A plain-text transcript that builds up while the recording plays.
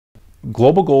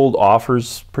Global Gold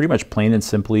offers pretty much plain and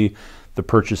simply the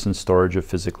purchase and storage of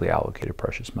physically allocated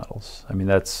precious metals. I mean,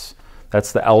 that's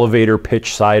the elevator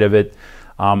pitch side of it.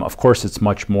 Of course, it's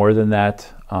much more than that,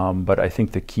 but I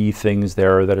think the key things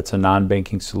there are that it's a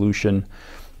non-banking solution.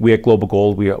 We at Global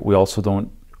Gold, we also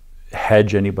don't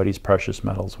hedge anybody's precious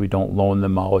metals. We don't loan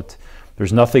them out.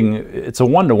 There's nothing, it's a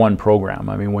one-to-one program.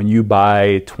 I mean, when you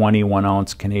buy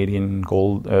 21-ounce Canadian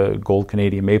gold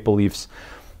Canadian maple leafs,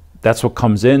 that's what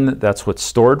comes in, that's what's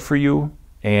stored for you.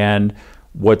 And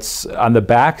what's on the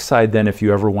back side then, if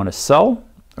you ever want to sell,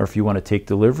 or if you want to take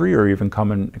delivery, or even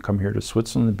come here to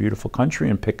Switzerland, the beautiful country,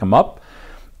 and pick them up,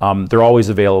 they're always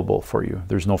available for you.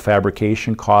 There's no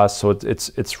fabrication costs. So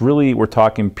it's really, we're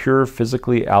talking pure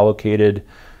physically allocated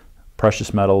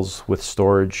precious metals with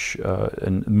storage,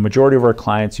 and the majority of our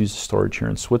clients use storage here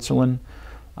in Switzerland.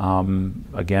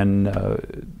 Again,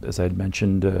 as I had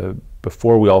mentioned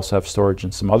before, we also have storage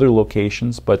in some other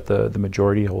locations, but the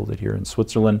majority hold it here in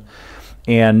Switzerland.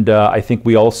 And I think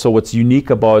we also, what's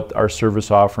unique about our service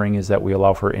offering is that we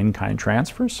allow for in-kind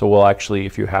transfers. So we'll actually,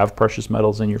 if you have precious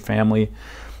metals in your family,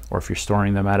 or if you're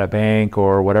storing them at a bank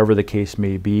or whatever the case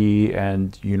may be,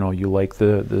 and you like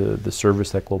the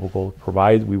service that Global Gold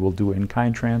provides, we will do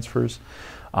in-kind transfers.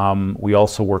 We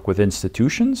also work with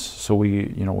institutions, so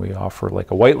we offer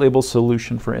like a white label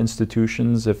solution for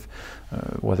institutions, if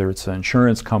whether it's an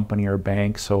insurance company or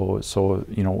bank. So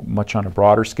much on a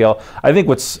broader scale. I think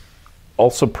what's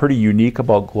also pretty unique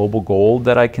about Global Gold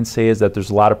that I can say is that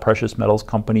there's a lot of precious metals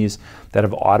companies that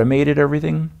have automated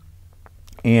everything.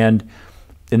 And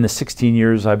in the 16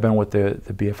 years I've been with the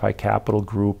BFI Capital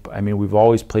Group, I mean, we've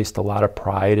always placed a lot of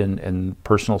pride in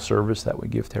personal service that we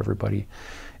give to everybody.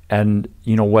 And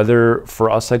whether for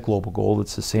us at Global Gold,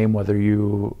 it's the same whether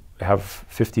you have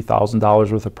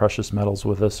 $50,000 worth of precious metals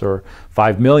with us or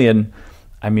 5 million.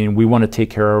 I mean, we want to take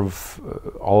care of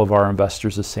all of our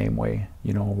investors the same way.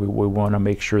 We want to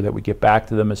make sure that we get back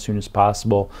to them as soon as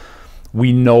possible.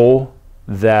 We know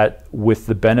that with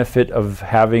the benefit of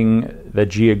having the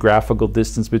geographical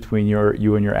distance between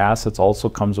you and your assets also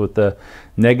comes with the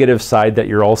negative side that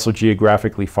you're also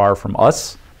geographically far from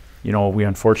us. We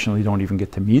unfortunately don't even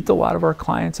get to meet a lot of our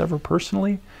clients ever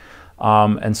personally.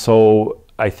 And so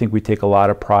I think we take a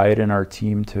lot of pride in our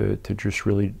team to just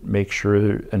really make sure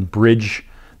and bridge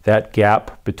that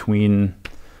gap between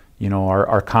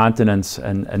our continents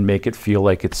and make it feel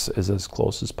like it's as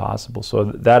close as possible. So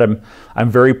that I'm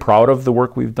very proud of the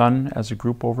work we've done as a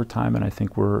group over time, and I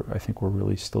think we're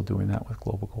really still doing that with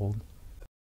Global Gold.